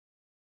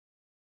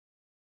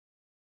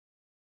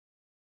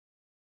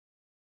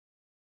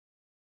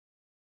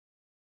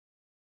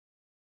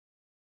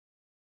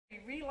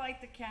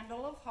relight the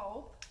candle of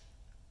hope.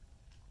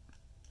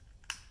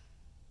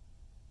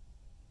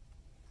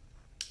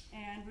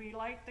 And we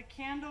light the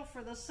candle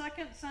for the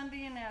second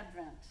Sunday in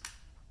Advent.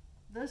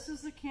 This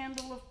is the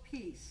candle of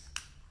peace.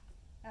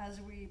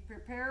 As we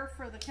prepare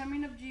for the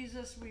coming of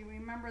Jesus, we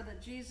remember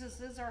that Jesus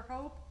is our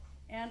hope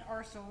and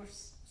our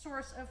source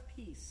of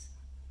peace.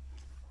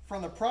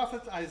 From the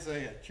prophet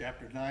Isaiah,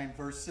 chapter 9,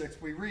 verse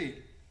 6, we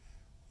read,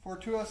 "For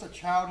to us a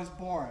child is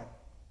born,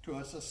 to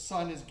us a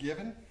son is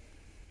given,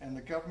 and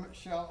the government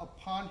shall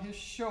upon his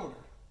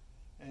shoulder,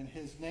 and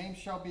his name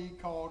shall be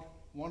called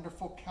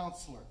Wonderful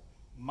Counselor,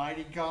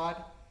 Mighty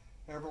God,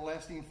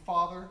 Everlasting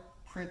Father,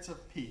 Prince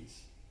of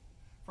Peace."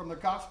 From the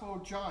Gospel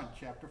of John,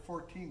 chapter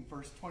 14,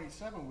 verse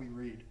 27, we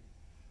read,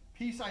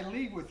 "Peace I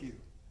leave with you,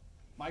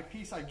 my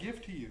peace I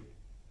give to you.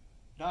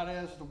 Not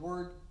as the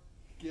world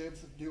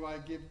gives do I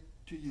give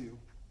to you.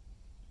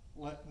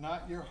 Let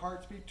not your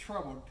hearts be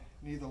troubled,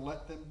 neither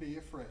let them be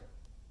afraid."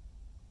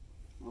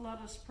 Let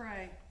us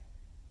pray.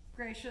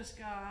 Gracious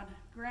God,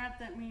 grant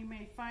that we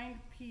may find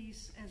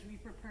peace as we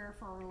prepare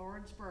for our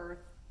Lord's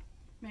birth.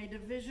 May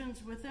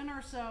divisions within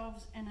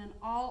ourselves and in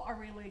all our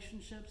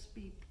relationships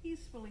be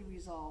peacefully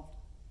resolved.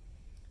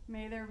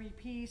 May there be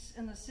peace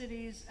in the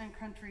cities and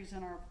countries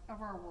of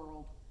our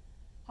world.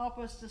 Help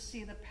us to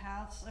see the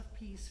paths of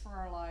peace for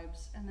our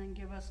lives and then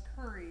give us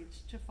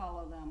courage to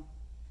follow them.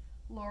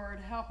 Lord,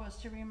 help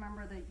us to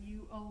remember that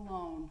you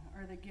alone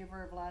are the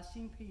giver of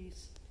lasting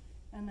peace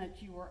and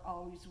that you are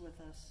always with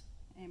us.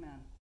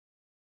 Amen.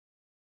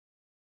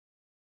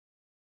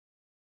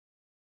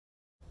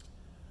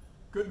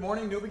 Good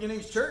morning, New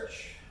Beginnings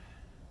Church.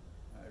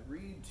 I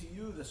read to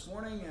you this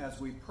morning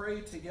as we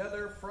pray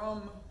together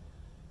from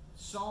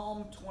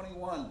Psalm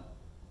 21.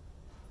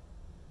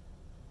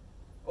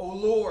 O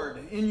Lord,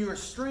 in your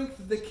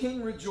strength the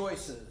King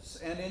rejoices,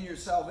 and in your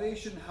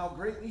salvation how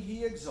greatly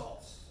he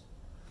exalts.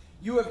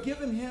 You have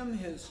given him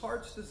his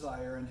heart's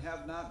desire and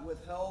have not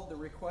withheld the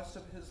request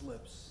of his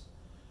lips.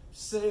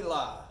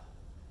 Selah.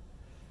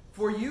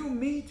 For you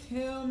meet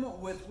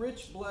him with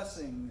rich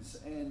blessings,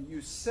 and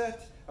you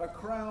set a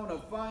crown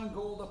of fine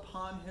gold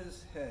upon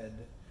his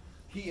head.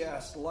 He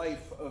asked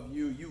life of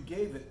you, you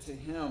gave it to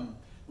him,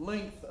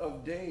 length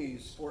of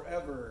days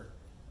forever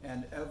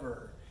and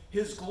ever.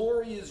 His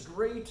glory is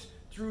great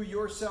through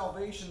your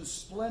salvation,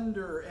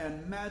 splendor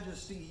and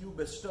majesty you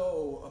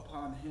bestow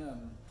upon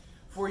him.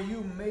 For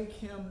you make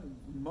him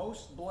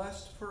most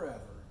blessed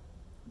forever.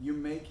 You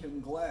make him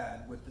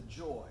glad with the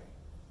joy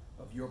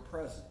of your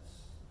presence.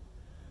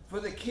 For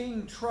the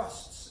King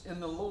trusts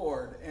in the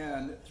Lord,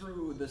 and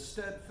through the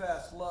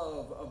steadfast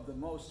love of the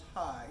Most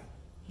High,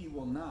 he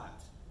will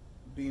not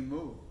be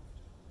moved.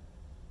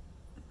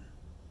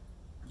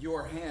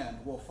 Your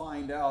hand will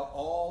find out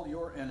all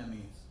your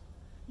enemies.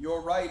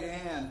 Your right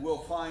hand will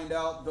find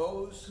out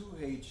those who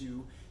hate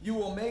you. You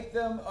will make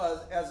them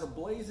as a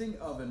blazing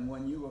oven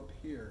when you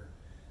appear.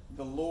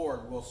 The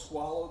Lord will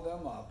swallow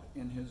them up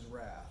in his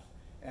wrath,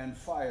 and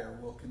fire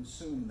will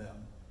consume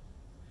them.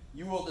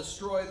 You will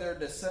destroy their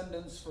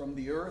descendants from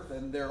the earth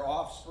and their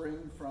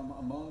offspring from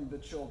among the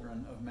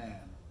children of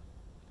man.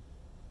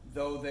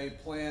 Though they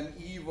plan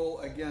evil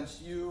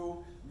against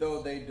you,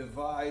 though they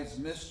devise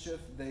mischief,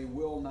 they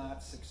will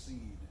not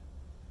succeed.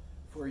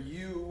 For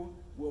you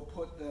will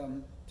put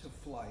them to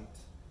flight.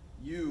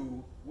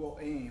 You will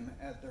aim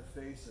at their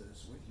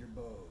faces with your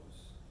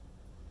bows.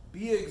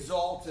 Be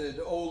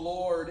exalted, O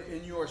Lord,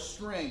 in your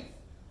strength.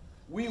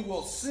 We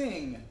will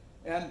sing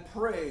and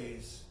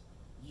praise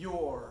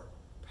your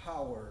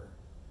power.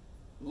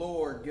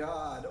 Lord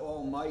God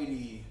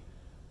Almighty,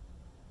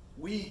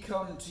 we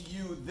come to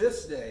you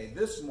this day,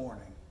 this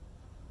morning.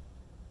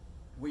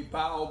 We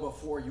bow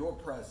before your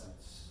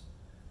presence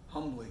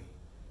humbly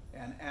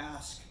and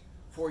ask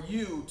for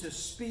you to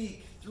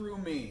speak through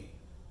me.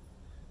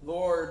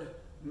 Lord,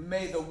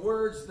 may the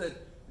words that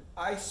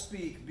I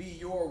speak be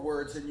your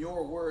words and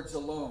your words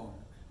alone.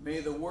 May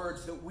the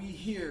words that we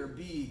hear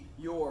be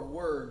your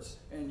words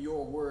and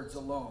your words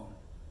alone.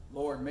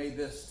 Lord, may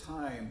this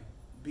time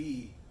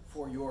be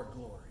for your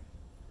glory.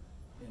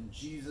 In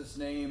Jesus'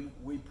 name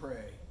we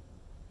pray.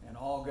 And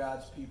all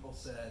God's people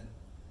said,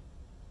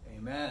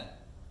 amen.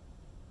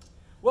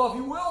 Well, if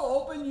you will,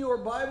 open your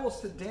Bibles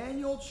to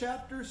Daniel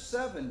chapter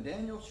 7.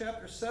 Daniel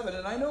chapter 7.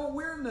 And I know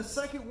we're in the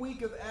second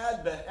week of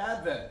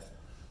Advent.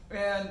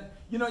 And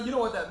you know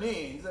what that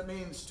means. That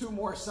means 2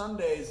 more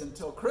Sundays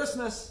until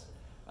Christmas.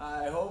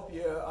 I hope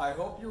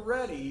you're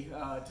ready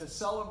to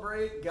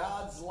celebrate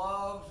God's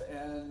love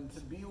and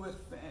to be with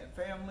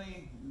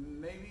family.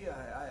 Maybe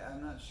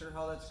I'm not sure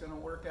how that's going to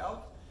work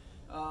out,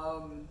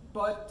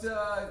 but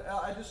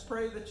I just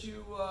pray that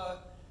you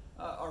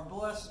are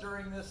blessed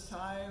during this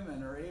time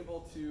and are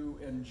able to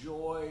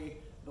enjoy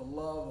the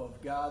love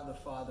of God the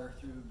Father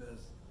through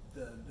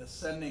the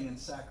sending and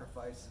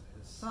sacrifice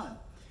of His Son.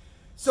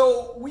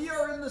 So we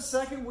are in the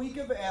second week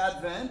of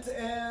Advent,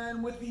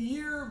 and with the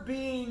year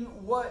being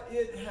what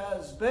it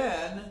has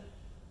been,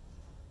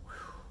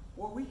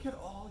 well, we could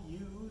all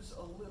use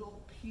a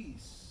little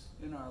peace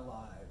in our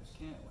lives,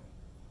 can't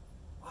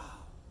we?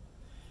 Wow.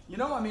 You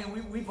know, I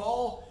mean, we've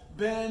all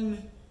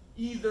been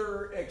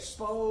either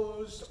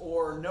exposed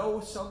or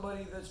know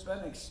somebody that's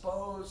been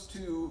exposed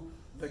to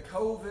the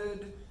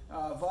COVID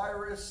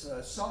virus.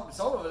 Some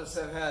of us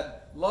have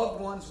had loved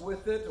ones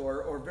with it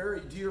or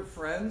very dear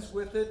friends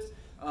with it.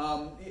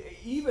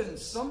 Even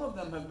some of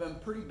them have been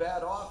pretty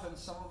bad off, and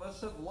some of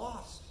us have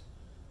lost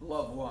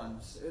loved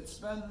ones. It's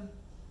been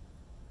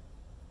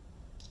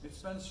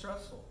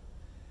stressful.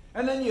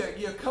 And then you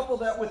couple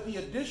that with the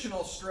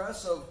additional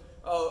stress of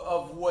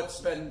what's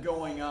been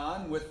going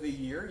on with the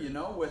year, you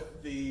know,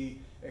 with the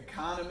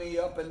economy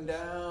up and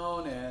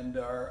down and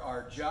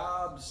our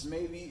jobs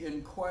maybe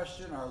in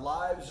question, our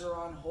lives are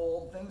on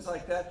hold, things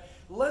like that.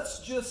 Let's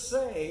just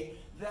say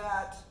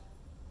that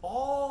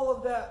all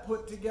of that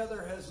put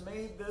together has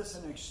made this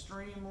an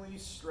extremely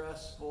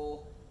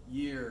stressful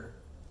year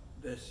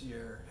this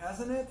year,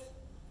 hasn't it?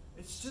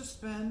 It's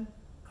just been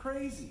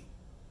crazy.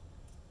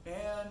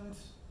 And,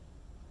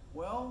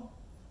 well,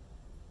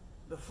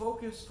 the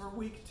focus for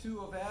week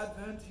 2 of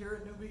Advent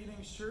here at New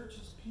Beginnings Church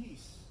is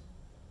peace.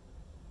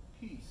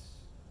 Peace.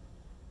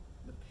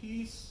 The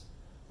peace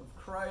of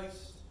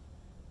Christ.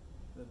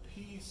 The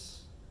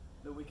peace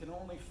that we can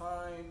only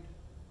find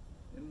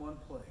in one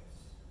place.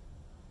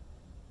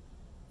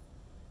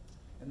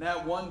 And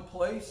that one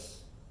place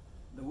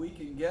that we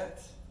can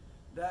get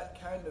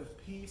that kind of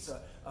peace,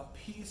 a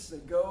peace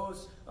that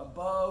goes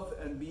above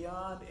and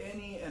beyond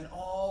any and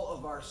all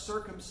of our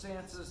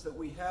circumstances that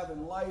we have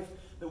in life,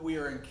 that we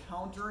are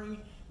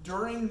encountering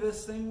during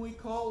this thing we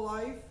call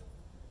life.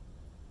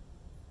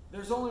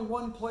 There's only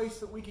one place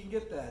that we can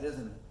get that,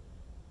 isn't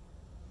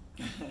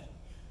it?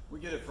 We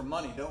get it for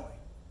money, don't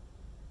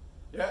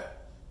we? Yeah.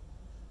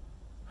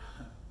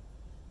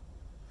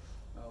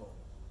 Oh,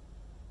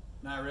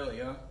 not really,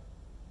 huh?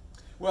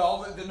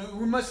 Well,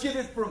 we must get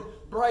it from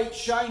bright,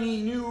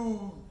 shiny,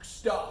 new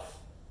stuff.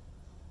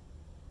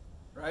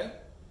 Right?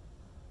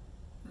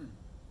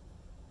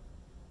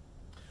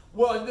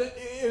 Well,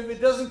 if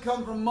it doesn't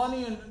come from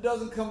money and it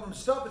doesn't come from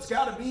stuff, it's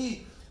got to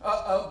be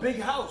a big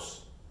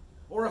house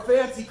or a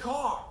fancy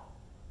car.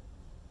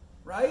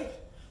 Right?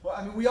 Well,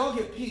 I mean, we all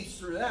get peace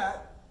through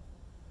that.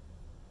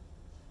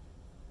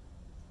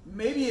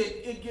 Maybe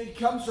it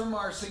comes from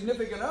our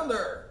significant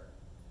other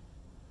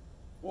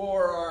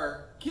or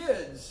our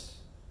kids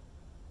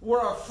or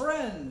our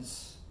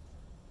friends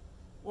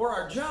or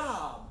our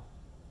job.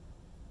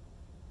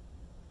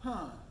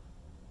 I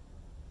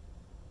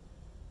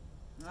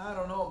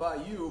don't know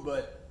about you,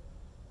 but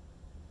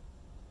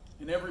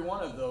in every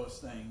one of those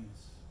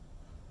things,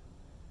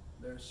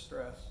 there's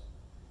stress.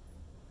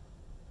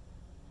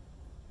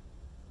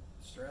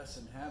 Stress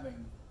in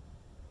having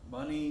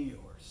money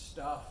or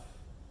stuff,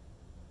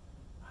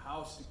 a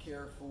house to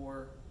care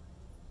for,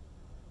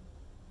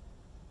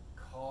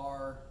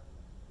 car,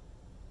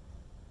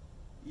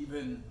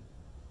 even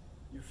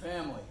your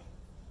family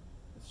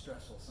is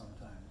stressful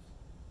sometimes.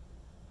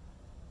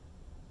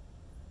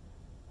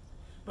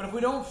 But if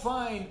we don't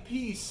find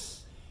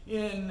peace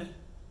in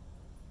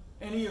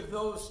any of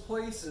those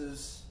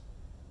places,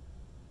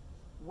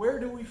 where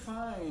do we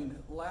find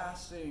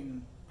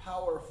lasting,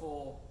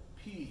 powerful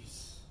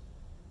peace?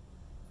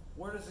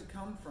 Where does it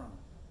come from?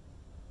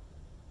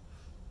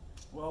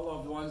 Well,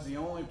 loved ones, the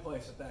only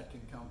place that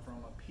can come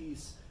from, a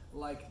peace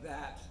like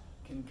that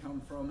can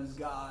come from, is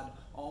God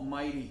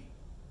Almighty.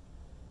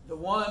 The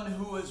one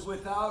who is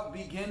without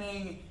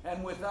beginning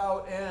and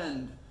without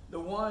end. The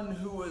one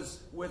who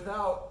is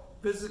without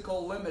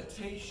physical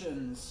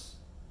limitations.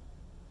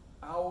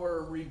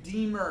 Our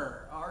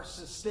Redeemer, our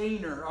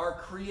Sustainer, our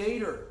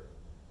Creator.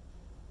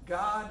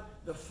 God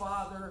the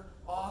Father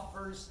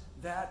offers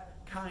that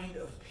kind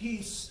of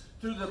peace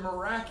through the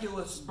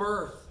miraculous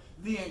birth,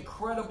 the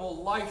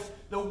incredible life,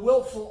 the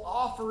willful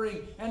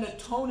offering and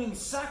atoning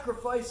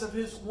sacrifice of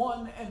His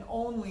one and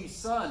only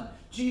Son,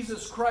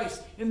 Jesus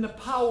Christ, in the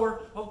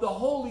power of the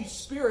Holy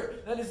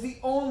Spirit. That is the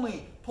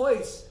only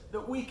place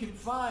that we can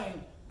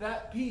find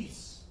that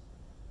peace.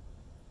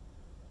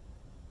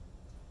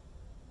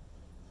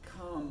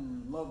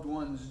 Come, loved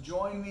ones,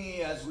 join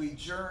me as we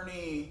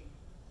journey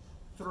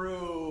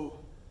through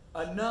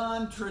a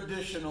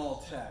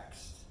non-traditional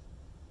text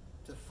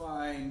to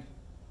find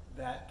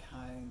that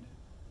kind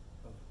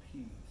of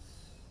peace.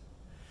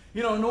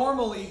 You know,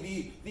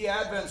 normally the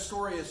Advent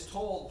story is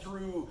told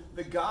through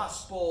the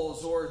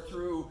Gospels or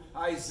through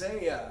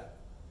Isaiah.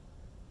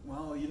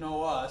 Well, you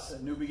know us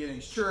at New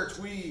Beginnings Church,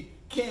 we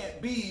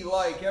can't be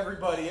like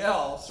everybody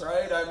else,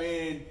 right? I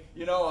mean,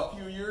 you know, a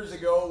few years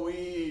ago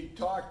we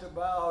talked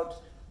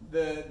about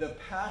the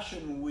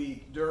Passion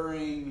Week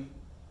during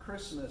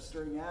Christmas,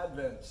 during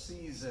Advent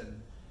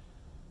season.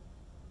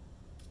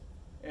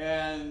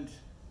 And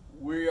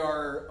we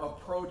are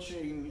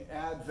approaching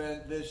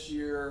Advent this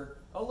year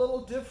a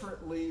little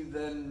differently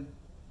than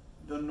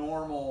the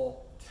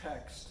normal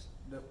text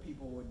that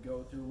people would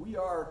go through. We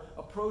are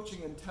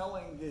approaching and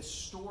telling this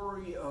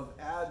story of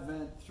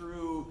Advent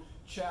through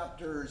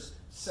chapters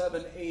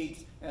 7,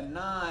 8, and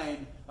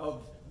 9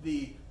 of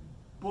the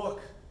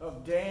book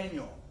of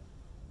Daniel.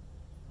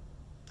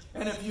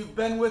 And if you've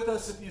been with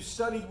us, if you've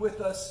studied with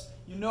us,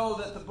 you know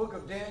that the book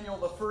of Daniel,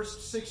 the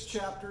first 6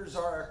 chapters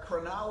are a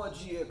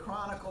chronology, a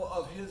chronicle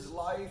of his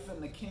life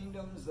and the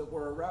kingdoms that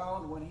were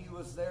around when he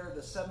was there,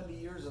 the 70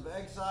 years of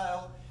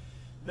exile.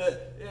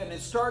 And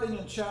it's starting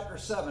in chapter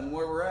 7,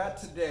 where we're at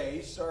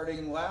today,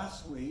 starting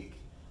last week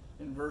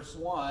in verse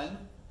 1,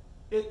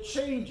 it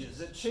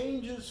changes. It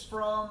changes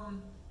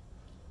from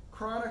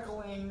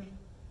chronicling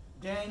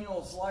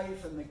Daniel's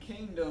life and the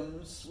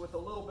kingdoms with a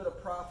little bit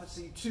of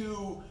prophecy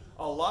to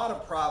a lot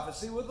of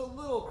prophecy with a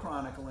little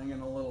chronicling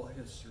and a little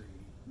history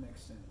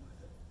mixed in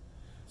with it.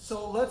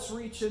 So let's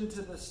reach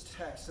into this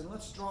text and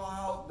let's draw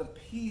out the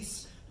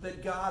peace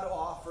that God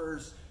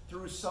offers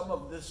through some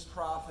of this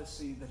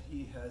prophecy that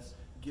he has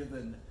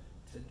given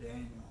to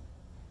Daniel.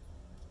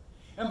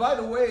 And by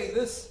the way,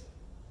 this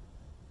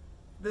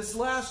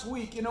last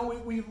week, you know,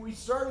 we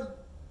started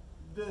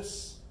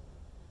this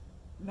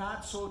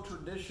not so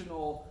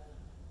traditional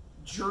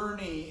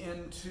journey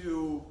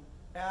into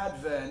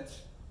Advent,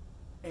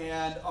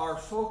 and our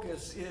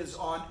focus is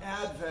on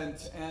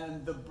Advent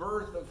and the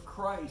birth of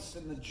Christ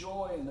and the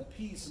joy and the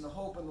peace and the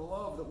hope and the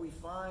love that we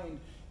find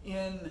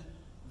in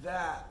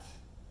that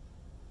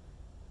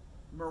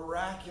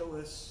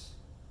miraculous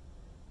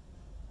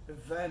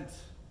event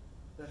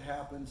that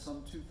happened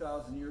some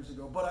 2,000 years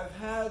ago. But I've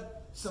had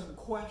some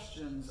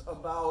questions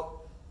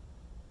about,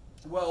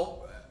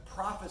 well,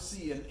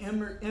 prophecy and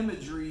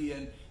imagery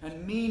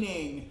and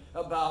meaning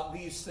about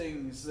these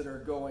things that are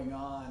going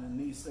on and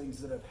these things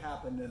that have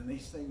happened and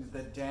these things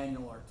that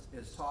Daniel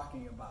is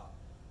talking about.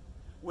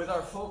 With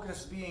our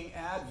focus being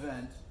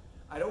Advent,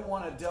 I don't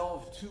want to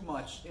delve too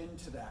much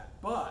into that.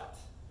 But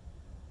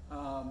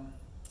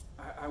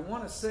I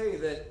want to say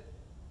that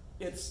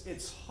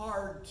it's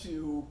hard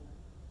to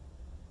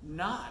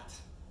not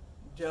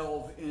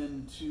delve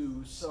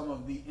into some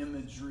of the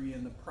imagery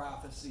and the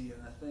prophecy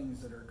and the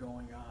things that are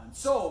going on.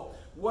 So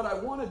what I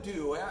want to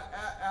do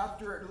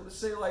after,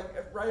 say like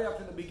right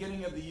after the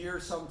beginning of the year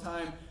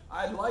sometime,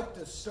 I'd like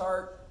to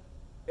start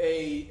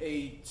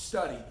a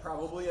study,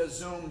 probably a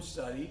Zoom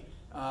study,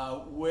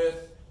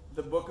 with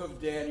the book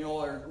of Daniel,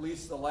 or at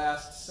least the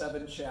last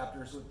 7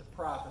 chapters with the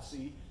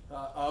prophecy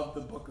of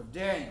the book of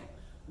Daniel.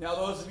 Now,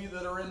 those of you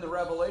that are in the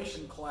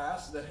Revelation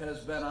class that has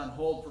been on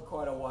hold for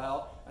quite a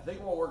while, I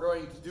think what we're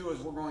going to do is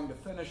we're going to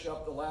finish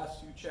up the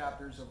last few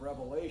chapters of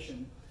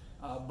Revelation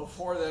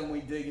before then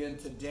we dig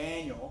into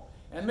Daniel.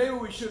 And maybe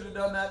we should have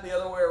done that the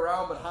other way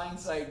around, but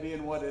hindsight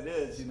being what it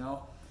is, you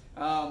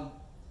know.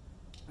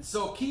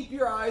 So keep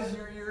your eyes and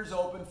your ears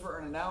open for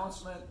an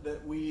announcement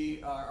that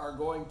we are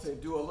going to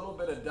do a little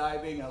bit of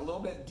diving, a little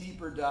bit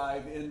deeper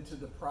dive into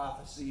the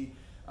prophecy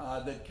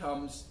that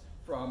comes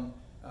from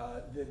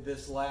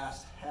this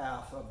last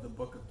half of the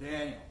book of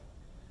Daniel.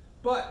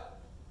 But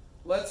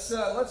let's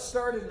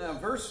start in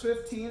verse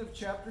 15 of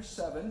chapter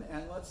 7,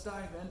 and let's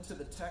dive into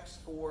the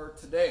text for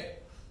today.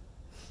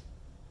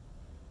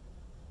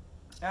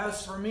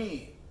 As for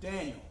me,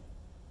 Daniel,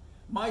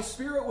 my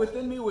spirit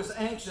within me was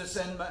anxious,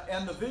 and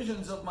the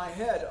visions of my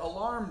head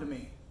alarmed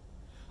me.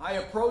 I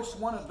approached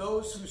one of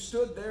those who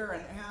stood there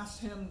and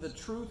asked him the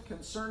truth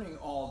concerning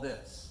all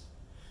this.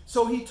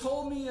 So he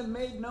told me and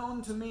made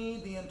known to me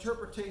the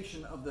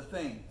interpretation of the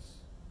things.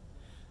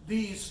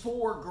 These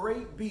 4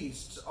 great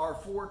beasts are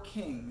 4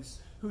 kings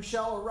who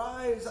shall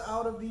arise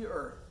out of the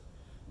earth,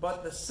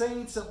 but the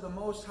saints of the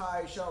Most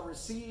High shall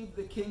receive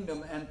the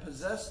kingdom and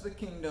possess the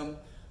kingdom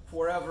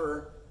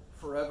forever,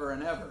 forever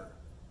and ever.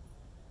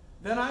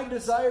 Then I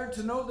desired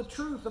to know the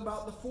truth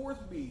about the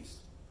 4th beast,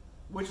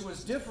 which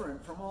was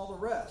different from all the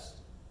rest,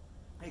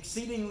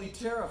 exceedingly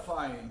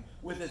terrifying,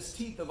 with its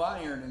teeth of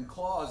iron and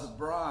claws of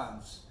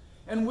bronze,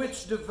 and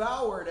which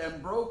devoured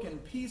and broke in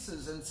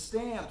pieces and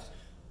stamped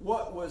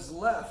what was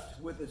left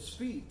with its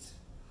feet,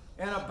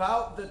 and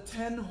about the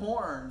 10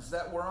 horns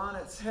that were on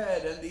its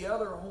head, and the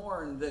other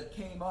horn that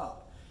came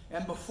up,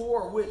 and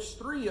before which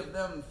 3 of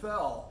them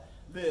fell,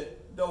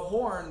 the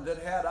horn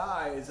that had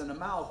eyes and a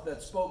mouth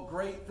that spoke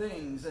great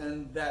things,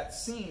 and that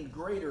seemed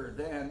greater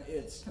than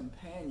its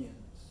companions.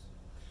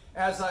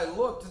 As I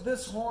looked,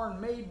 this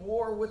horn made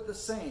war with the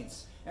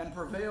saints, and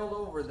prevailed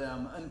over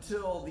them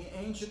until the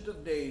Ancient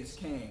of Days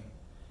came,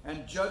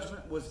 and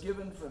judgment was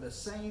given for the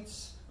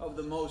saints of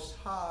the Most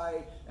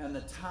High, and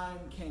the time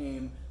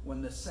came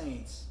when the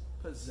saints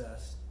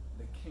possessed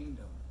the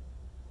kingdom.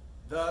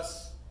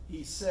 Thus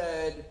he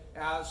said,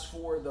 as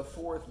for the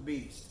 4th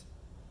beast,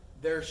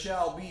 there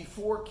shall be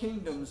 4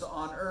 kingdoms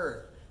on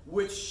earth,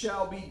 which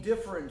shall be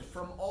different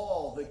from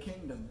all the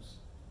kingdoms.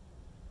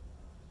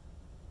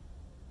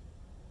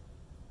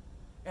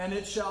 And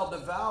it shall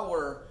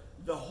devour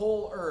the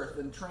whole earth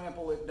and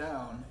trample it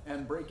down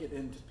and break it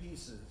into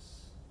pieces.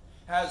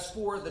 As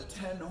for the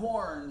 10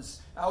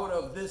 horns, out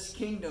of this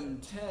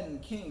kingdom 10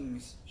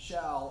 kings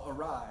shall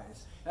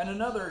arise, and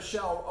another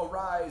shall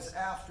arise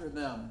after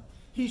them.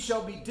 He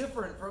shall be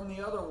different from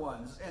the other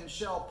ones, and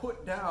shall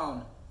put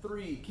down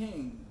 3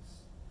 kings.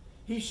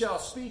 He shall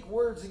speak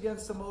words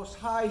against the Most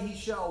High. He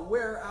shall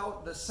wear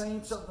out the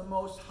saints of the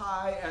Most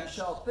High, and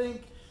shall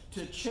think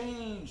to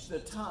change the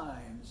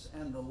times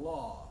and the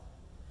law.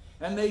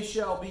 and they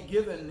shall be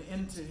given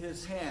into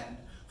his hand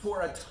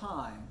for a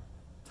time,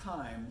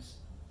 times,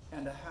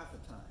 and a half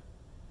a time.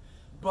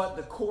 But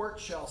the court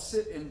shall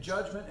sit in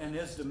judgment, and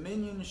his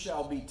dominion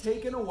shall be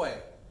taken away,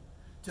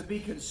 to be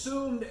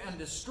consumed and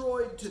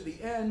destroyed to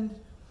the end.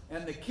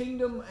 And the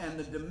kingdom and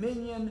the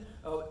dominion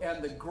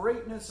and the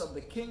greatness of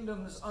the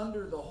kingdoms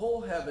under the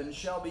whole heaven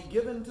shall be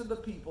given to the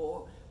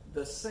people,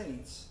 the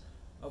saints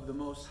of the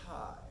Most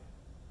High.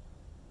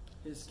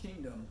 His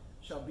kingdom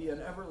shall be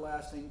an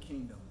everlasting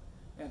kingdom,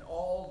 and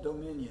all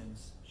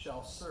dominions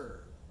shall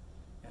serve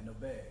and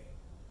obey.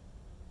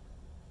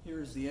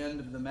 Here is the end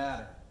of the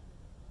matter.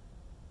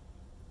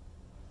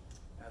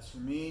 As for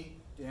me,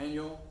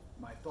 Daniel,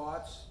 my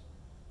thoughts,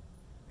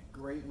 it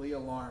greatly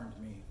alarmed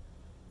me,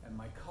 and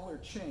my color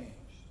changed,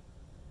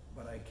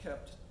 but I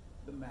kept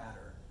the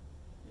matter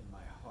in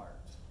my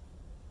heart.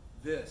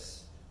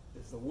 This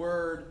is the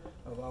word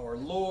of our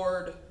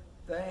Lord.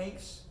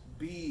 Thanks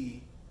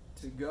be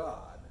to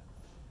God.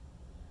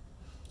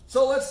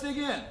 So let's dig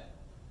in.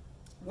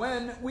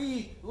 When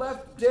we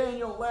left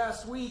Daniel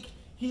last week,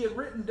 he had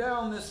written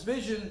down this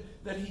vision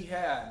that he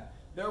had.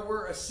 There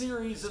were a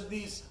series of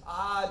these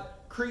odd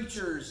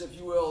creatures, if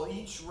you will,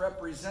 each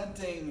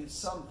representing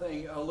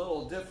something a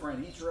little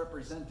different, each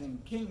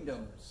representing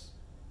kingdoms,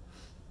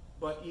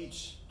 but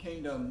each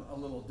kingdom a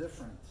little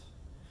different.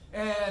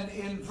 And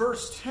in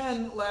verse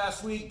 10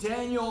 last week,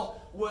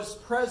 Daniel was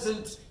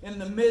present in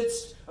the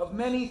midst of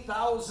many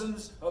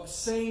thousands of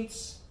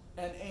saints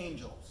and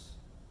angels.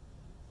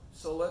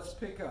 So let's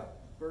pick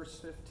up verse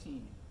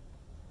 15.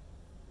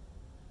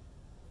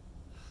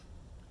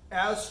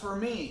 As for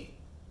me,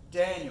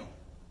 Daniel,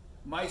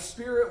 my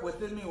spirit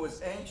within me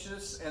was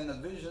anxious, and the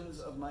visions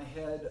of my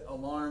head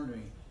alarmed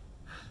me.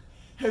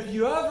 Have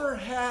you ever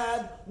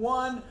had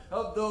one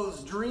of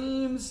those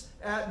dreams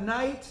at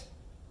night?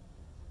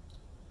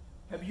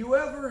 Have you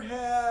ever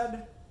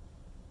had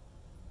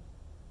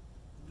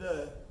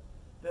the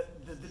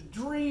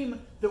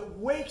dream that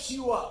wakes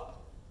you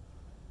up?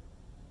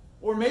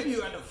 Or maybe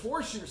you had to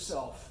force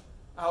yourself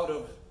out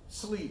of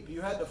sleep.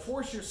 You had to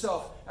force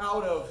yourself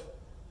out of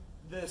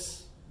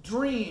this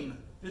dream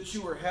that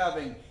you were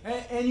having,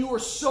 and you were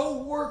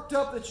so worked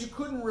up that you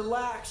couldn't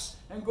relax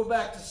and go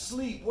back to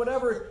sleep,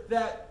 whatever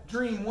that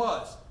dream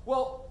was.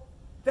 Well,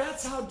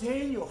 that's how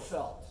Daniel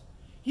felt.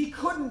 He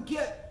couldn't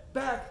get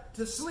back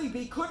to sleep.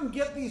 He couldn't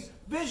get these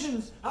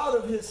visions out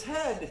of his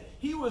head.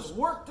 He was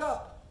worked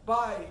up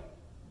by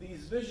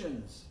these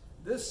visions.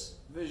 This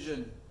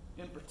vision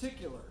in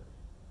particular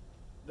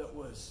that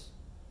was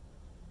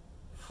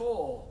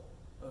full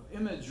of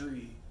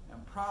imagery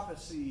and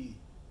prophecy.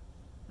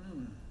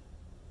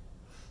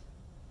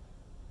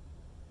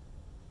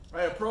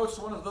 I approached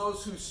one of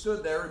those who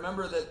stood there.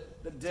 Remember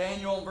that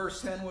Daniel in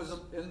verse 10 was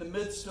in the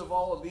midst of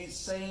all of these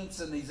saints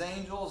and these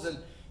angels.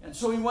 And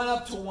so he went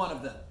up to one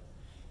of them.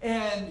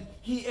 And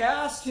he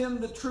asked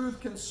him the truth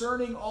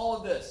concerning all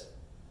of this.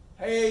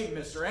 Hey,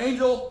 Mr.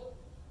 Angel,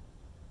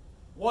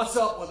 what's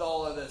up with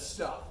all of this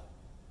stuff?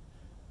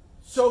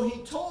 So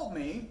he told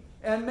me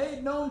and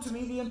made known to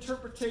me the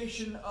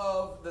interpretation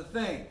of the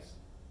things.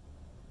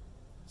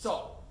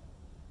 So,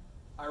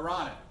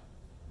 ironic,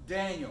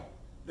 Daniel,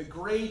 the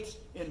great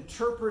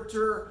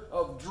interpreter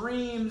of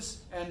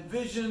dreams and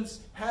visions,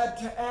 had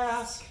to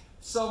ask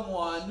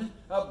someone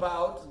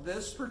about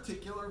this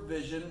particular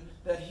vision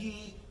that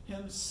he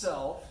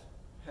himself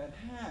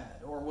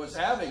had or was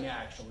having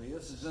actually.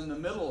 This is in the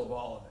middle of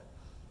all of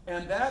it.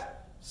 And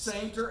that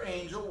saint or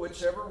angel,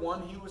 whichever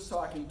one he was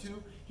talking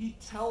to, he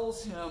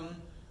tells him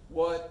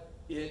what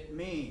it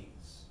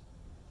means.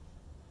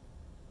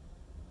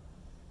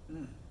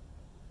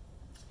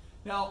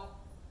 Now,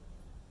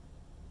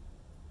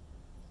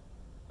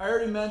 I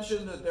already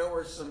mentioned that there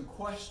were some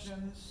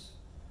questions.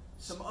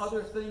 Some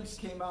other things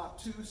came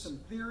out too, some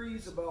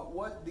theories about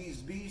what these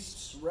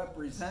beasts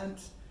represent.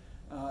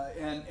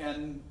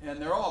 And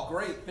they're all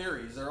great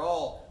theories. They're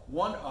all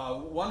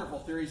wonderful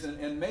theories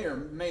and may or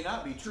may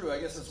not be true. I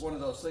guess it's one of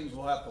those things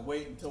we'll have to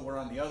wait until we're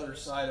on the other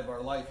side of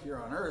our life here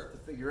on earth to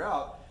figure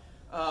out.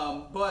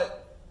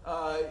 But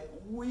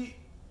we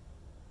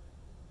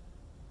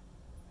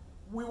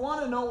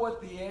want to know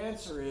what the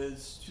answer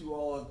is to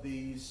all of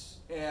these,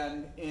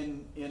 and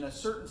in a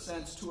certain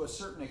sense, to a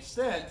certain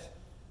extent,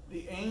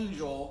 the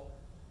angel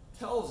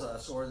tells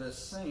us, or the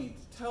saint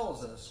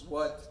tells us,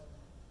 what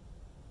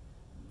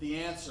the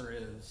answer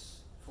is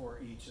for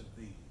each of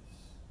these.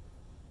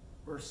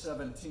 Verse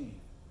 17.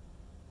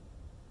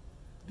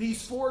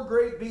 These four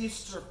great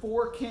beasts are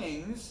four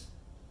kings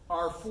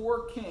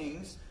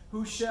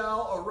who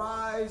shall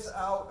arise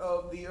out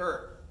of the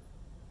earth.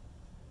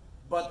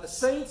 But the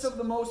saints of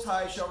the Most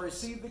High shall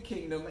receive the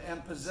kingdom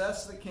and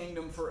possess the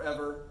kingdom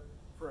forever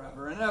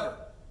and ever.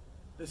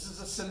 This is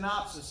a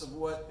synopsis of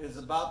what is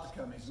about to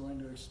come. He's going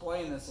to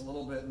explain this a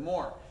little bit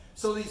more.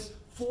 So these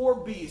four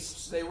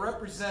beasts, they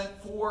represent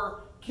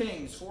four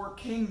kings, four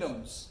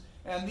kingdoms.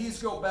 And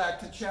these go back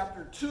to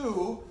chapter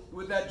 2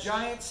 with that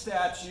giant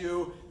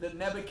statue that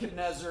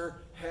Nebuchadnezzar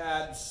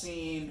had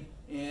seen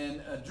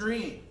in a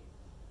dream.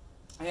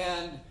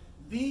 And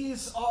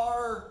these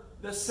are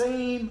the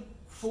same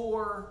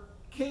four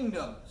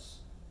kingdoms.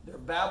 They're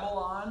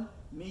Babylon,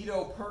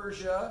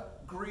 Medo-Persia,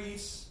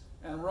 Greece,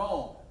 and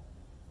Rome.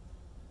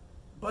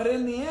 But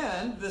in the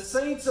end, the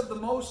saints of the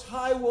Most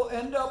High will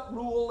end up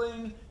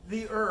ruling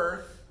the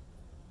earth,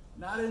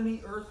 not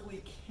any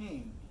earthly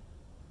king.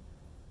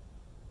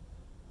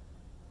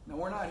 Now,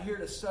 we're not here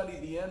to study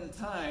the end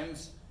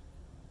times.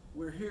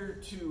 We're here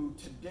to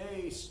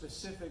today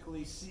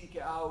specifically seek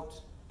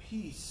out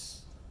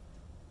peace.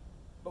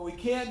 But we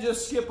can't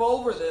just skip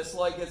over this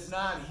like it's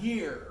not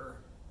here.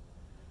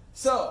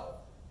 So,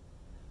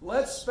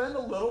 let's spend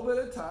a little bit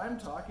of time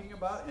talking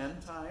about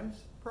end times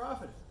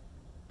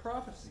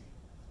prophecy.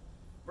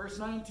 Verse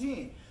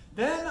 19.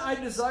 Then I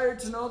desired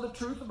to know the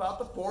truth about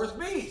the fourth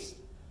beast.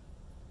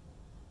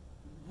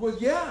 Well,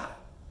 yeah.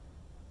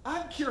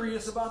 I'm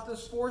curious about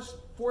this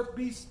fourth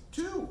beast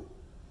too.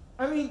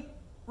 I mean,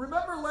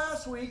 remember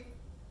last week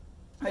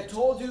I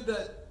told you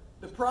that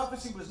the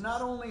prophecy was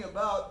not only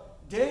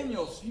about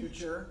Daniel's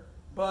future,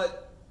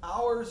 but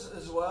ours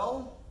as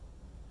well?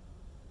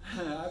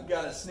 I've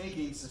got a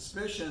sneaking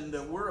suspicion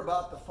that we're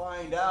about to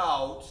find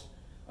out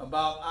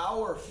about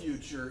our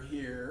future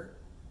here.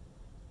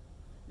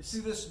 You see,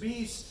 this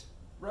beast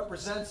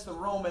represents the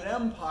Roman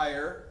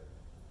Empire,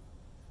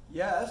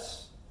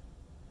 yes,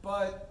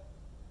 but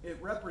it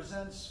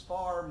represents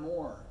far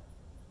more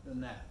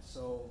than that.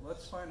 So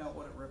let's find out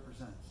what it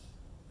represents.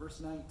 Verse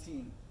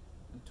 19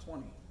 and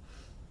 20.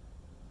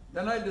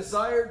 Then I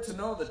desired to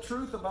know the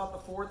truth about the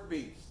fourth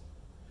beast,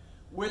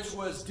 which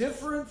was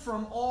different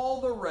from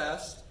all the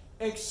rest,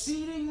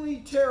 exceedingly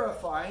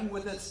terrifying,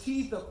 with its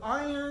teeth of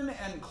iron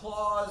and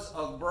claws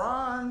of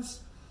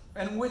bronze,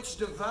 and which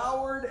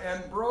devoured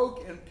and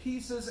broke in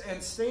pieces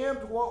and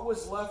stamped what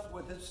was left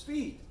with its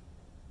feet.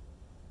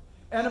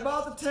 And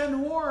about the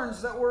 10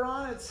 horns that were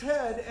on its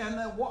head, and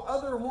the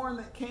other horn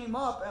that came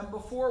up, and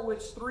before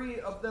which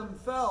 3 of them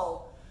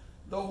fell,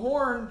 the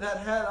horn that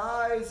had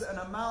eyes and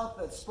a mouth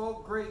that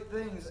spoke great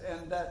things,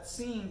 and that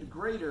seemed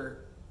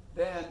greater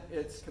than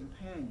its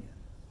companion.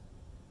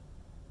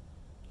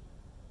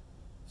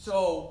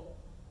 So,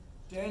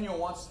 Daniel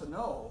wants to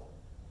know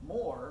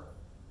more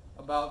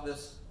about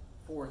this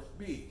fourth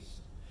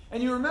beast.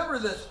 And you remember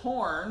this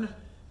horn,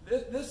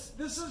 this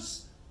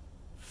is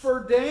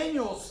for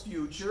Daniel's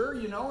future,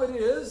 you know, it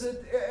is,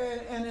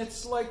 and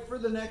it's like for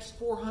the next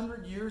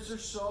 400 years or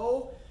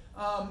so.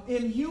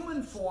 In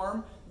human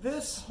form,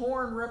 this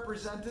horn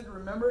represented,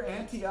 remember,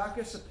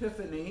 Antiochus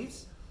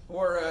Epiphanes,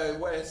 or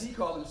as he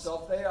called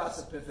himself, Theos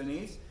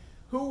Epiphanes,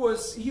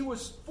 he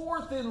was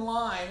fourth in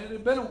line. It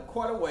had been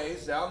quite a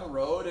ways down the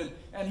road,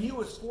 and he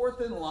was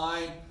fourth in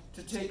line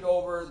to take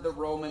over the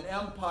Roman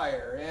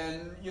Empire.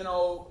 And, you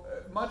know,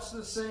 much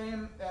the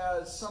same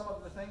as some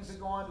of the things that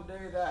go on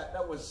today,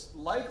 that was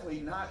likely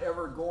not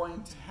ever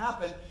going to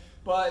happen,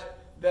 but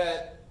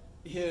that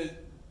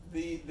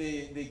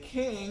the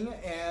king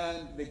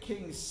and the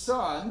king's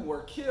son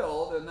were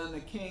killed, and then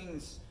the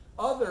king's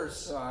other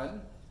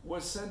son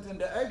was sent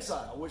into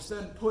exile, which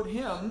then put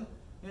him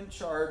in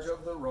charge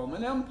of the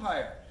Roman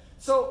Empire.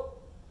 So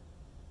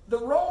the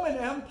Roman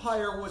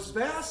Empire was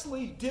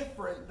vastly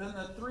different than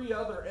the 3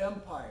 other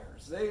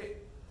empires.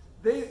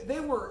 They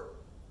were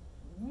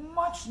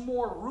much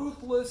more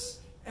ruthless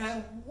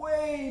and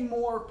way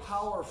more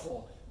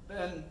powerful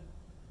than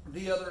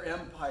the other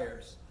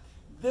empires.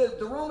 The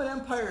Roman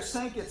Empire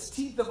sank its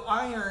teeth of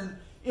iron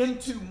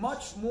into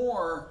much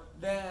more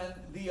than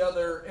the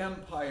other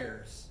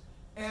empires.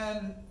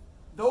 And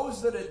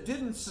those that it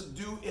didn't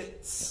subdue,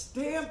 it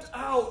stamped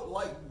out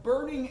like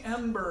burning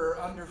ember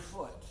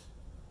underfoot.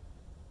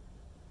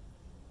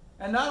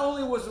 And not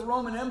only was the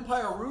Roman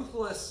Empire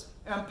ruthless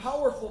and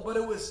powerful, but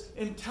it was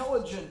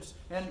intelligent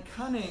and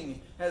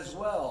cunning as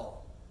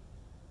well.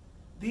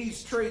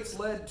 These traits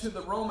led to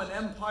the Roman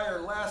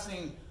Empire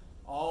lasting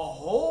a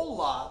whole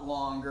lot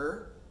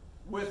longer,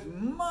 with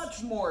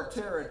much more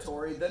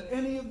territory than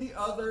any of the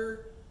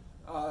other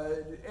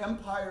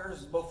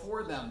empires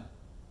before them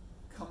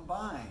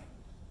combined.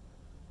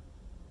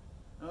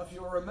 Now, if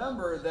you'll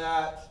remember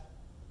that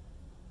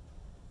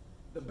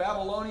the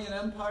Babylonian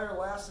Empire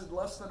lasted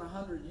less than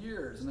 100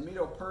 years, and the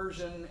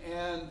Medo-Persian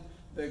and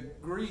the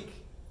Greek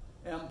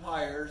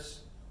empires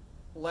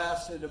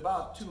lasted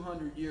about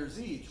 200 years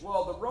each.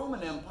 Well, the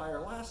Roman Empire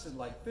lasted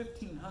like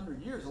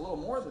 1,500 years, a little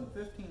more than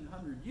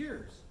 1,500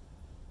 years.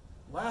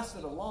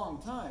 Lasted a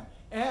long time.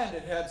 And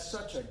it had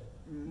such a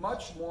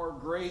much more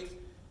great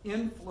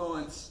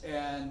influence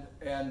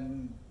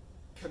and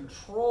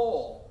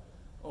control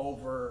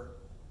over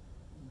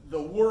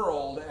the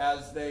world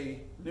as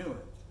they knew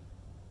it.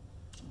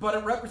 But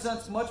it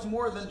represents much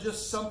more than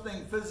just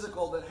something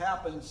physical that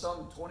happened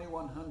some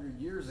 2,100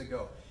 years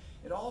ago.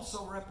 It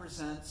also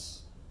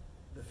represents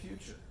the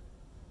future.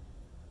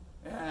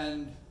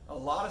 And a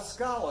lot of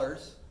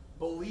scholars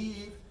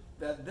believe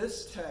that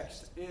this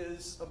text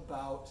is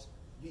about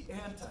the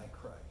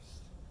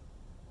Antichrist.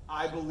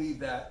 I believe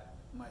that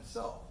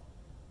myself.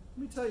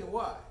 Let me tell you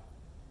why.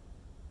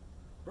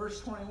 Verse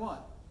 21.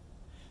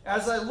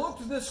 As I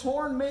looked, this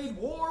horn made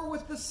war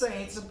with the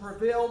saints and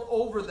prevailed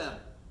over them,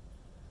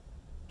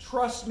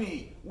 Trust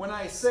me when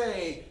I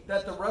say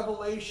that the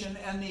Revelation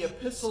and the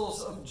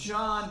epistles of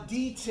John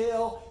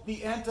detail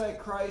the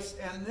Antichrist,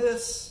 and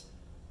this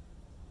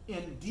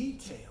in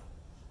detail.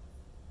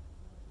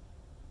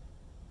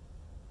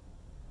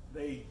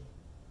 They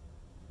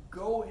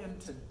go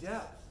into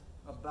depth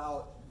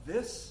about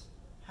this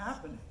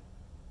happening.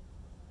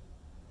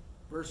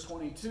 Verse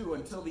 22,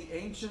 until the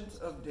Ancient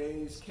of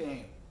Days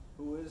came.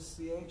 Who is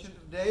the Ancient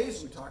of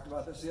Days? We talked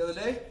about this the other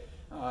day.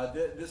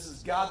 This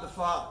is God the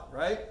Father,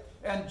 right?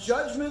 And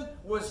judgment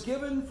was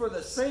given for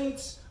the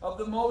saints of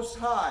the Most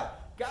High.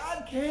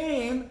 God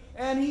came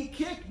and he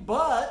kicked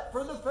butt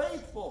for the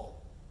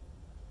faithful.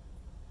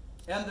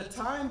 And the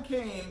time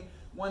came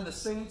when the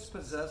saints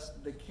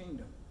possessed the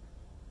kingdom.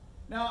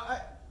 Now,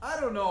 I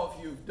don't know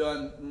if you've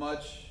done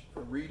much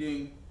for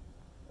reading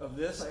of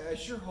this. I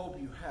sure hope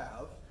you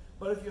have.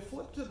 But if you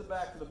flip to the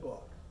back of the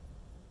book,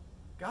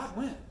 God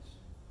wins.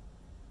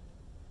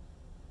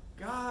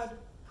 God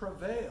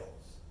prevails.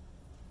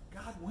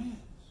 God wins.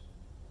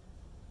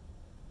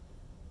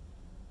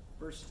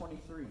 Verse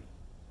 23.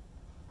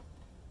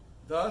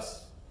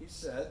 Thus, he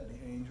said,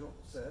 the angel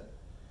said,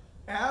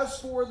 as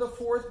for the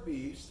fourth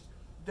beast,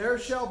 there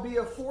shall be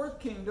a fourth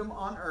kingdom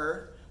on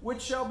earth,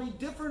 which shall be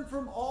different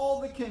from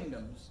all the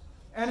kingdoms,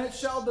 and it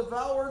shall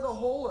devour the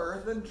whole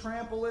earth and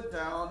trample it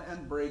down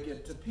and break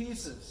it to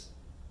pieces.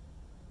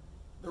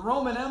 The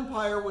Roman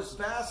Empire was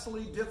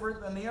vastly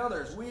different than the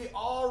others. We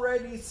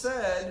already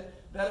said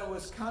that it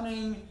was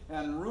cunning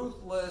and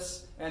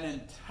ruthless and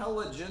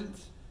intelligent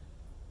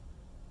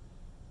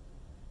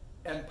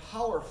and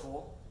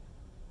powerful,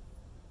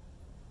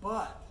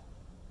 but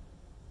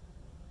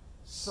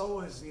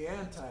so is the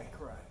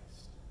Antichrist.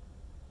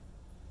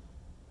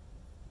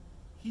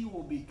 He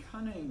will be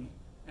cunning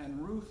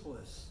and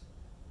ruthless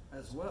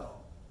as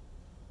well.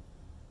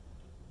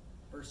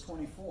 Verse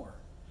 24.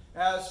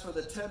 As for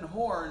the 10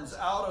 horns,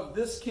 out of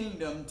this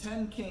kingdom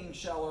 10 kings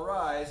shall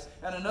arise,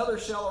 and another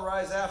shall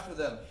arise after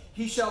them.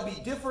 He shall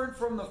be different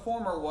from the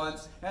former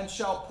ones, and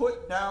shall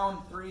put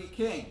down 3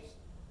 kings.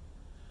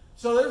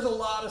 So there's a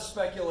lot of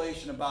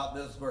speculation about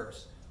this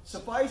verse.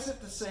 Suffice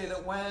it to say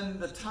that when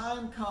the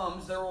time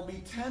comes, there will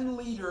be 10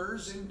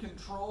 leaders in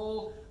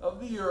control of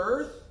the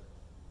earth,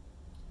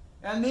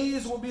 and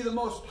these will be the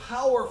most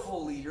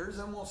powerful leaders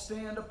and will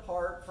stand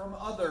apart from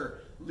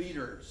other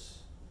leaders.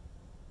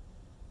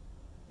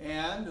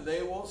 And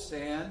they will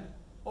stand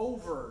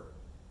over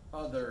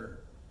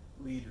other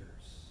leaders.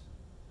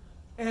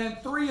 And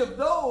 3 of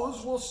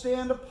those will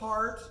stand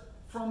apart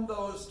from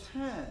those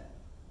 10.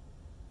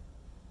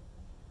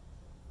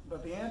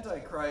 But the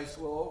Antichrist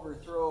will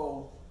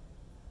overthrow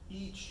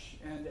each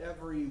and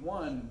every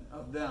one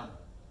of them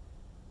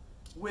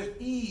with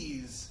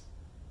ease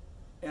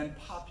and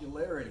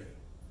popularity,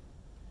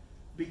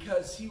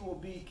 because he will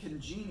be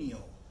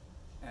congenial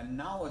and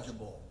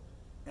knowledgeable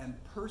and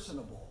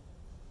personable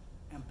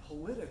and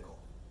political.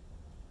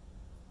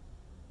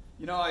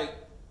 You know,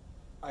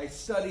 I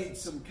studied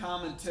some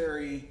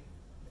commentary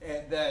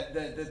that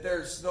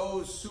there's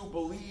those who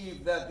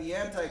believe that the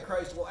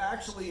Antichrist will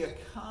actually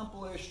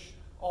accomplish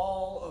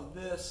all of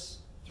this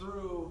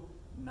through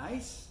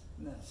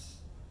niceness.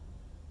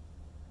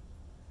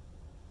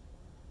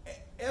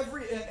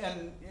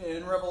 And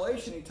in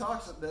Revelation, he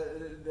talks that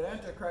the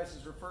Antichrist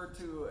is referred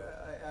to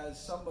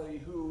as somebody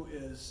who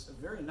is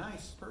a very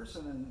nice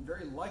person and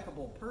very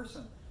likable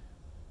person.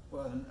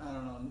 Well, I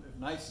don't know if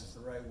nice is the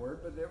right word,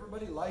 but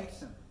everybody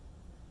likes him.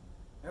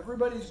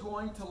 Everybody's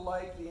going to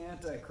like the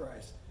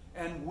Antichrist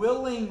and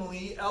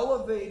willingly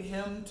elevate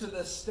him to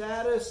the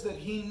status that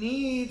he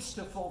needs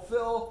to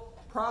fulfill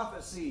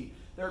prophecy.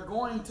 They're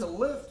going to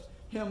lift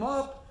him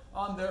up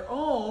on their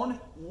own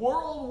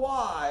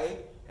worldwide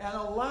and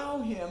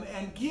allow him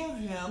and give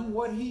him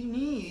what he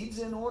needs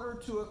in order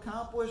to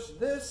accomplish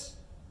this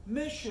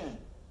mission.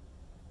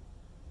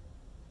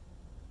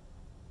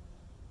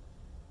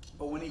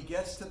 But when he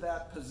gets to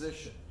that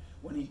position,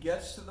 when he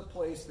gets to the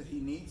place that he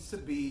needs to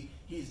be,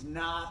 he's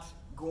not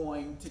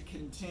going to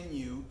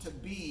continue to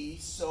be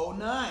so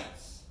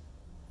nice.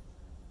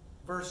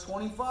 Verse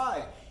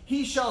 25,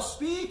 he shall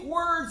speak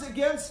words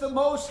against the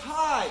Most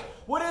High.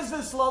 What is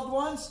this, loved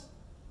ones?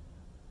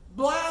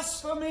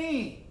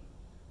 Blasphemy.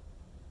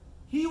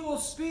 He will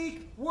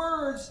speak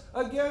words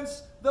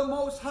against the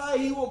Most High.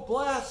 He will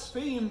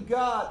blaspheme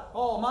God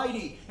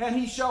Almighty, and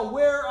he shall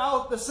wear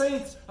out the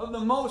saints of the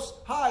Most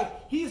High.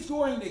 He's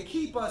going to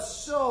keep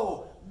us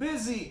so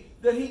busy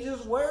that he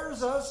just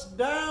wears us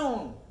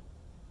down.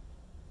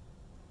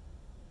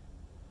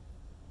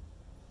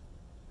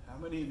 How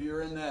many of you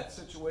are in that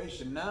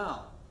situation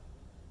now?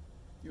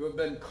 You have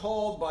been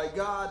called by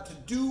God to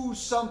do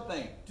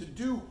something, to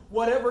do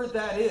whatever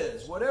that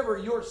is, whatever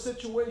your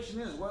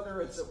situation is,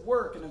 whether it's at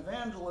work, in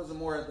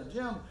evangelism, or at the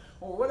gym,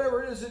 or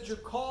whatever it is that you're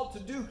called to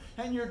do,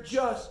 and you're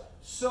just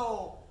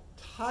so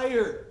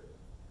tired.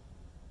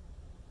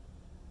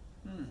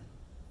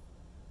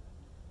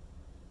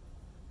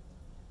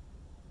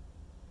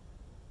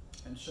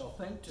 And shall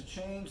think to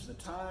change the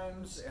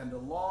times and the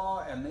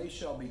law, and they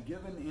shall be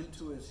given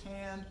into his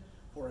hand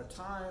for a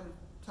time,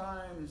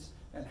 times,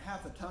 and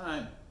half a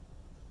time.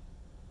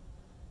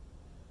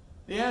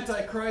 The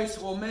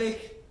Antichrist will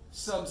make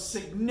some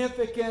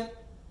significant,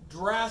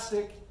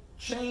 drastic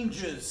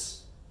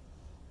changes.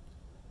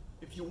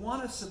 If you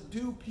want to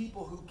subdue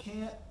people who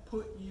can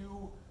put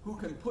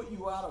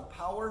you out of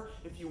power,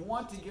 if you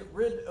want to get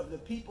rid of the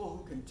people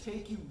who can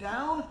take you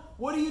down,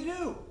 what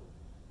do?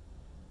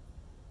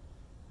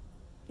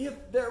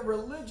 If they're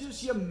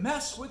religious, you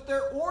mess with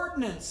their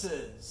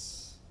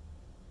ordinances.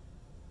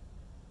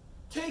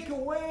 Take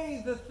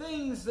away the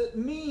things that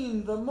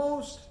mean the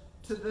most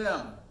to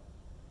them.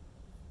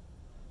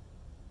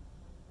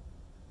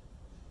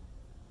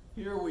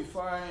 Here we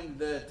find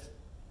that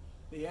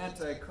the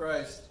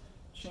Antichrist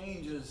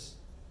changes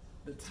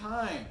the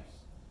times.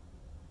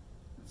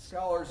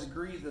 Scholars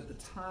agree that the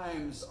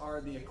times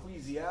are the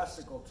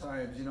ecclesiastical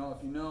times. You know,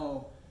 if you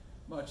know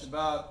much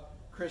about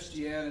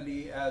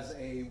Christianity as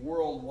a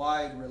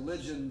worldwide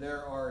religion,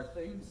 there are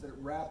things that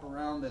wrap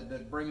around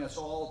that bring us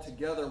all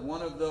together.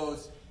 One of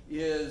those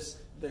is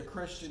the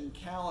Christian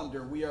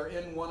calendar. We are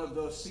in one of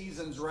those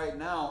seasons right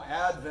now,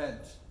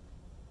 Advent.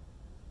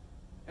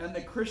 And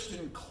the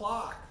Christian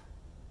clock.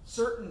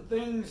 Certain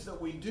things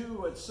that we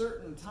do at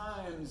certain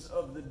times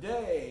of the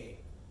day.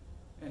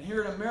 And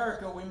here in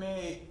America, we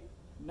may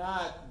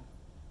not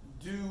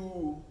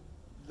do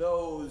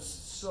those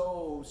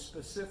so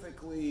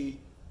specifically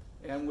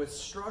and with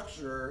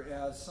structure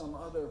as some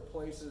other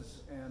places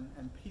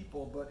and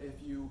people. But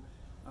if you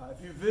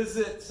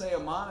visit, say, a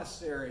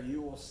monastery, you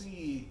will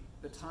see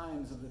the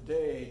times of the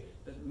day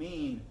that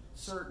mean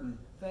certain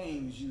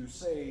things. You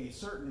say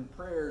certain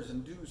prayers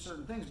and do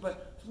certain things.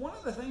 But one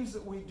of the things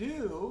that we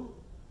do,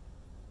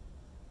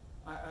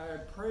 I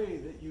pray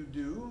that you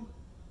do,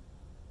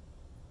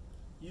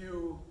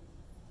 you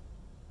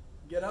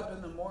get up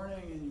in the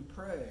morning and you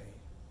pray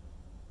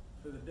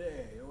for the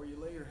day, or you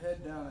lay your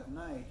head down at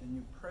night and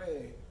you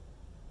pray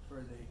for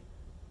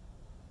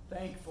the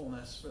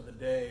thankfulness for the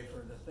day,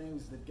 for the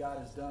things that God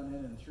has done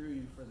in and through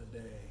you for the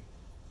day.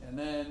 And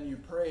then you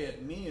pray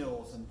at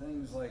meals and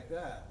things like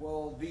that.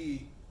 Well,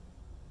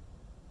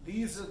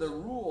 these are the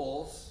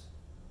rules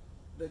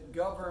that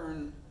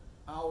govern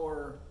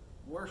our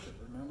worship.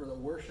 Remember, the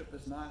worship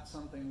is not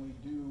something we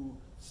do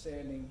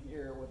standing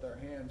here with our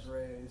hands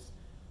raised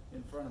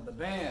in front of the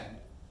band.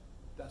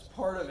 That's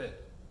part of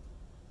it.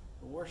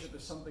 The worship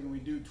is something we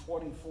do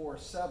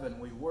 24/7.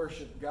 We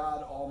worship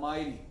God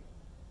Almighty.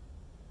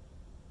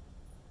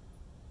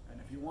 And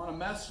if you want to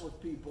mess with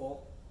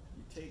people,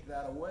 you take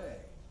that away.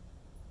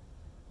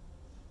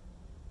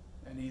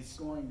 And he's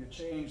going to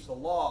change the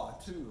law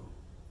too.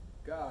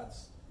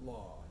 God's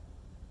law.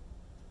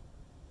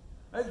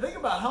 And think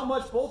about how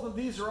much both of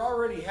these are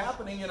already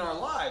happening in our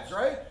lives,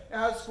 right?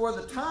 As for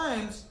the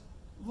times,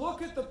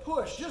 look at the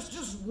push.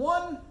 Just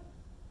one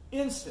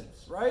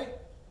instance, right?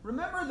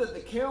 Remember that the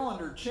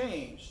calendar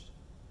changed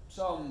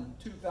some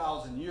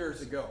 2,000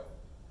 years ago.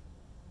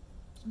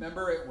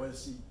 Remember, it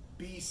was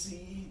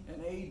BC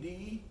and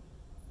AD.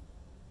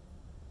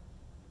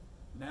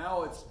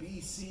 Now it's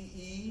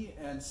BCE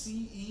and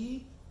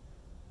CE.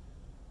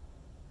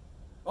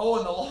 Oh,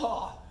 and the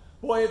law.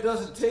 Boy, it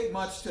doesn't take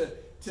much to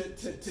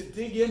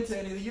dig into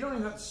anything. You don't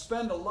even have to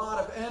spend a lot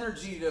of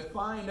energy to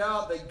find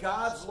out that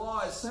God's law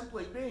is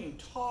simply being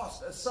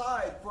tossed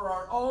aside for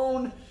our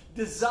own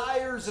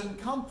desires and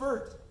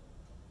comfort.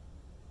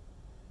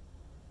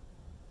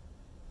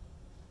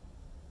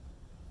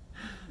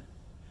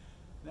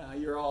 Now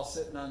you're all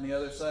sitting on the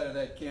other side of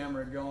that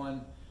camera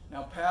going,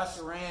 now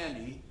Pastor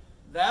Randy,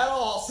 that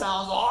all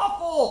sounds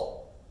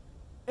awful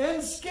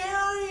and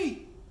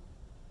scary.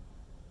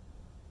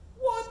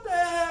 What the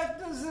heck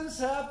does this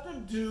have to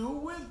do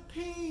with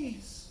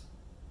peace?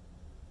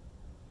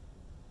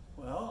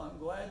 Well, I'm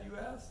glad you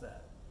asked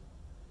that.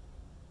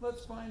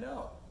 Let's find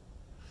out.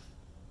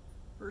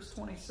 Verse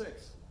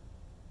 26.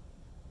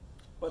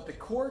 But the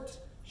court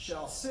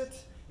shall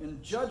sit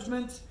in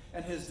judgment,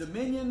 and his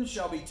dominion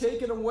shall be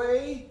taken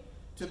away,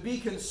 to be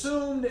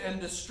consumed and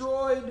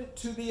destroyed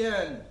to the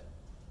end.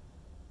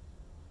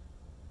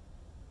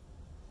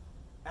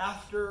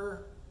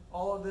 After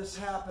all of this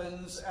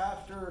happens,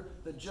 after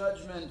the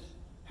judgment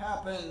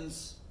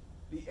happens,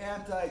 the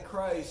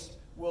Antichrist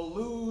will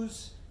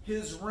lose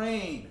his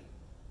reign.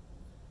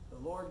 The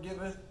Lord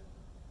giveth,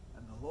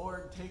 and the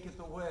Lord taketh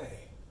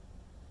away.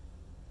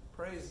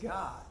 Praise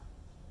God.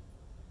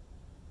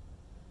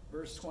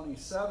 Verse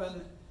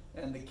 27,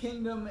 and the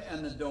kingdom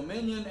and the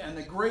dominion and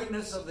the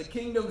greatness of the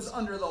kingdoms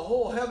under the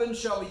whole heaven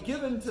shall be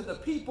given to the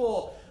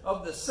people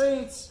of the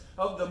saints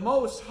of the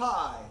Most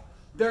High.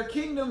 Their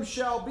kingdom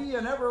shall be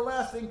an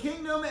everlasting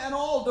kingdom, and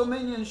all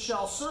dominions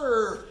shall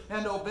serve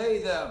and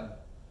obey them.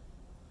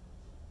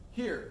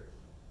 Here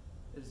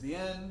is the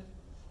end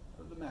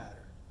of the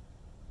matter.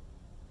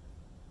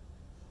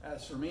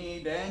 As for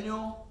me,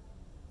 Daniel,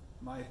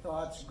 my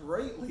thoughts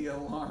greatly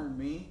alarmed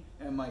me,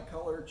 and my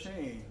color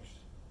changed.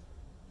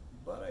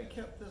 But I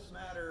kept this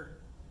matter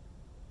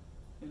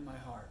in my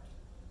heart.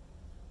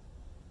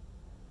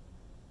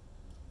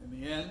 In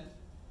the end,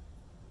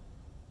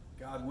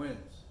 God wins.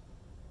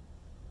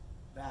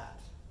 That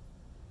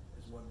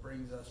is what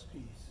brings us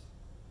peace.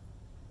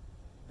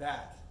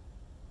 That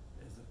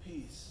is the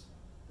peace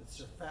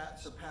that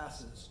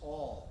surpasses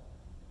all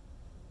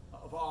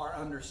of our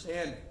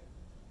understanding,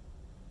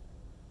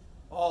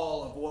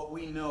 all of what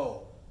we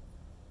know.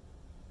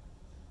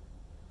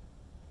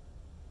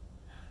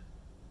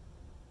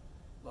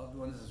 Loved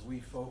ones, as we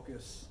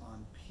focus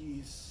on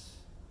peace,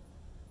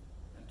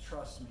 and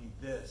trust me,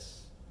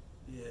 this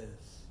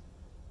is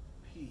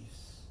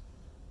peace.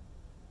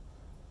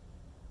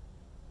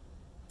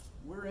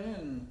 We're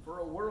in for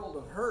a world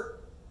of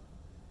hurt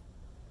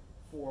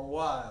for a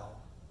while.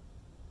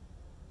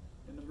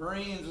 In the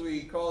Marines,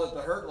 we call it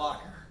the hurt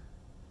locker.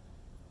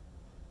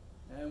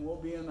 And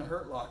we'll be in the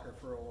hurt locker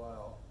for a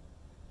while.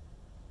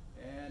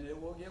 And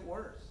it will get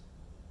worse.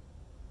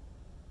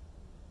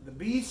 The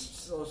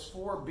beasts, those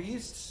four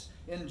beasts,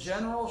 in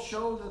general,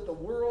 show that the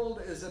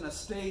world is in a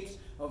state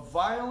of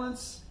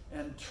violence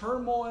and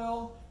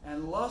turmoil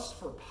and lust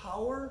for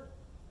power.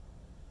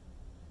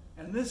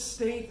 And this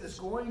state is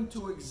going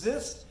to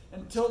exist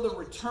until the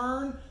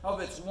return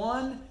of its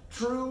one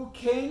true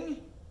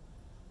king.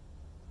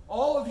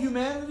 All of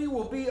humanity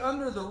will be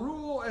under the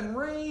rule and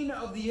reign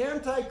of the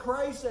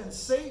Antichrist and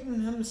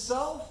Satan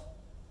himself.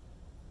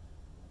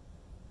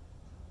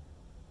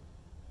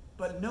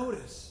 But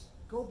notice,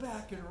 go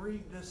back and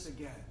read this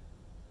again.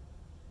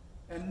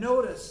 And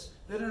notice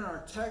that in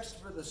our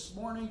text for this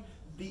morning,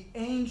 the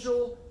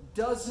angel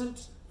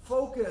doesn't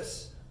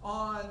focus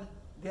on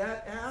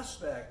that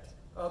aspect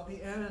of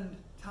the end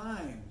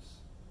times.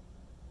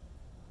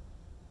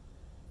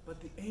 But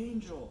the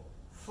angel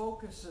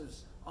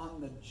focuses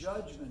on the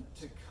judgment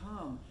to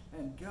come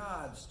and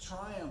God's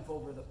triumph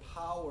over the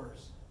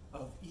powers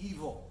of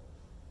evil.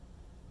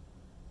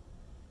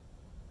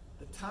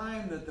 The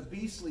time that the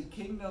beastly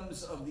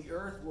kingdoms of the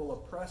earth will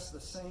oppress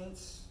the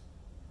saints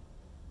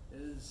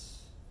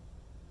is,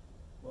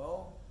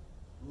 well,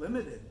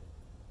 limited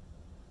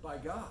by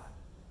God.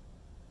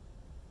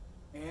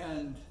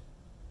 And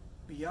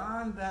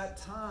beyond that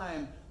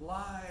time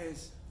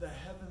lies the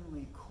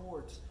heavenly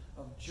court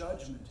of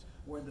judgment,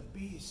 where the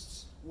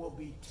beasts will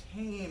be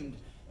tamed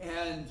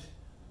and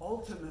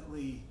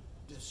ultimately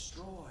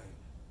destroyed.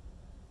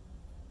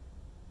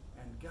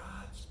 And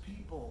God's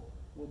people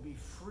will be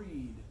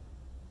freed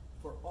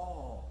for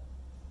all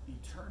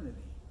eternity.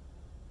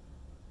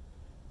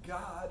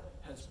 God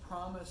has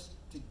promised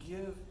to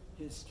give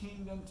his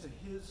kingdom to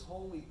his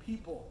holy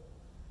people.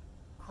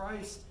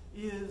 Christ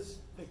is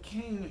the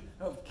King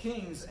of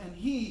Kings, and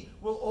he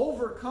will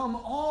overcome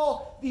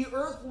all the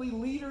earthly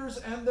leaders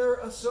and their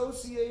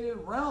associated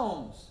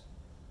realms.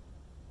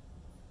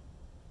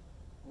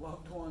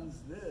 Loved ones,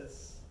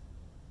 this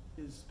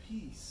is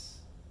peace.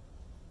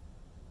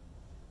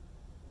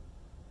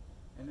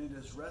 And it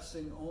is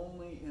resting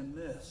only in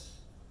this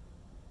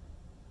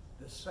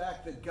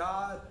fact that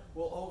God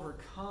will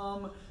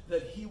overcome,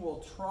 that he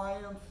will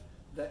triumph,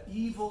 that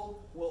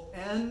evil will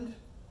end.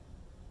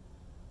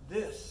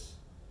 This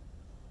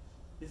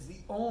is the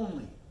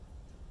only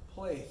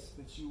place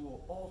that you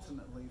will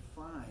ultimately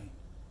find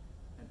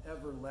an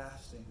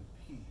everlasting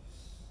peace.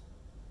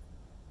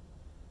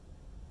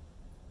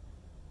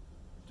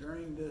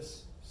 During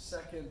this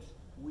second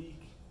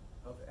week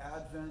of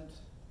Advent,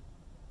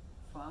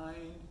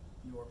 find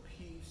your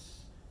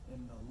peace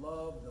in the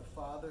love the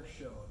Father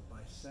showed by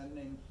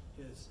sending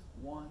his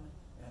one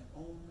and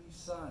only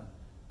Son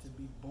to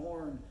be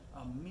born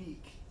a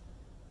meek,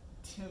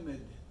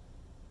 timid,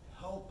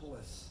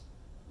 helpless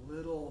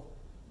little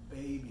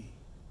baby,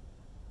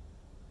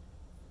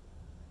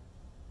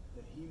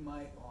 that he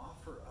might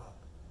offer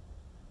up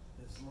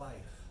his life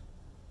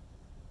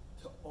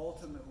to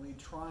ultimately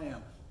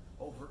triumph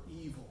over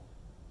evil,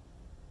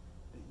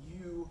 that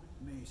you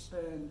may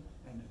spend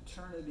an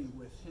eternity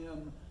with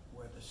him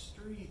where the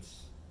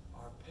streets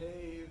are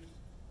paved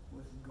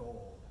with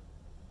gold,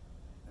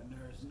 and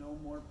there is no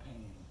more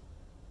pain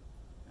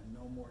and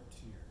no more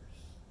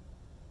tears.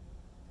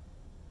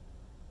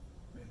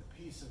 May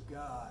the peace of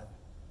God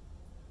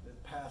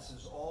that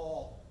passes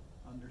all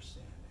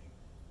understanding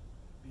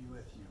be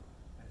with you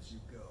as you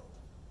go.